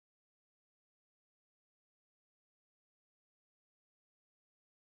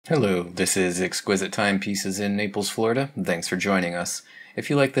Hello, this is Exquisite Timepieces in Naples, Florida. Thanks for joining us. If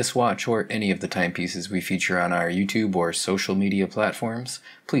you like this watch or any of the timepieces we feature on our YouTube or social media platforms,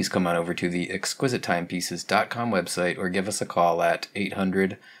 please come on over to the exquisitetimepieces.com website or give us a call at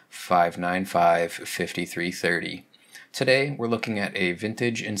 800-595-5330. Today, we're looking at a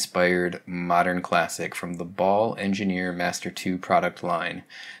vintage-inspired modern classic from the BALL Engineer Master II product line.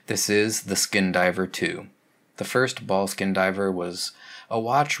 This is the Skindiver II. The first BALL Skindiver was a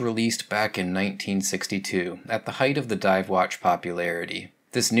watch released back in 1962, at the height of the dive watch popularity.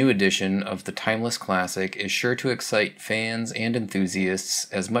 This new edition of the timeless classic is sure to excite fans and enthusiasts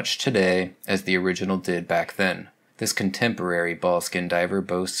as much today as the original did back then. This contemporary BALL Skindiver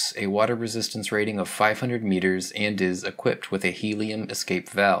boasts a water resistance rating of 500 meters and is equipped with a helium escape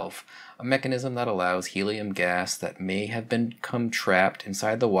valve, a mechanism that allows helium gas that may have become trapped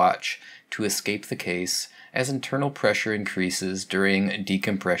inside the watch to escape the case as internal pressure increases during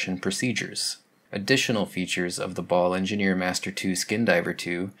decompression procedures. Additional features of the BALL Engineer Master II Skindiver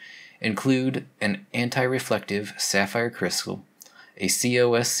II include an anti-reflective sapphire crystal, a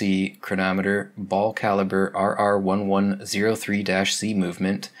COSC chronometer ball caliber RR1103-C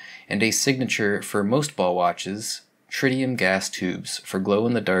movement, and a signature for most ball watches, tritium gas tubes for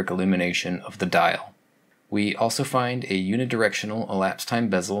glow-in-the-dark illumination of the dial. We also find a unidirectional elapsed time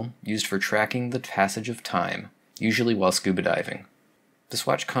bezel used for tracking the passage of time, usually while scuba diving. This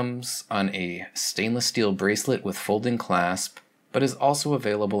watch comes on a stainless steel bracelet with folding clasp, but is also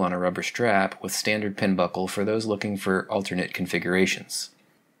available on a rubber strap with standard pin buckle for those looking for alternate configurations.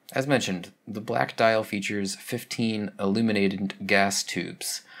 As mentioned, the black dial features 15 illuminated gas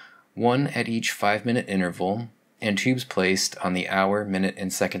tubes, one at each 5-minute interval, and tubes placed on the hour, minute,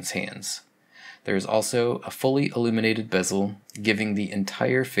 and seconds hands. There is also a fully illuminated bezel, giving the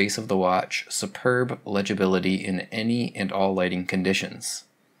entire face of the watch superb legibility in any and all lighting conditions.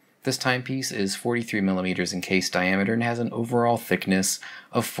 This timepiece is 43 millimeters in case diameter and has an overall thickness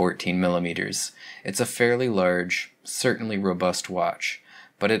of 14 millimeters. It's a fairly large, certainly robust watch,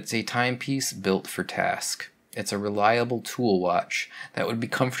 but it's a timepiece built for task. It's a reliable tool watch that would be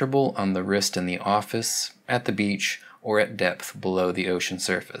comfortable on the wrist in the office, at the beach, or at depth below the ocean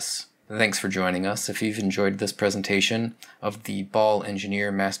surface. Thanks for joining us. If you've enjoyed this presentation of the BALL Engineer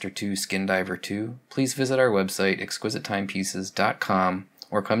Master II Skindiver II, please visit our website exquisitetimepieces.com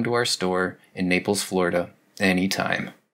or come to our store in Naples, Florida anytime.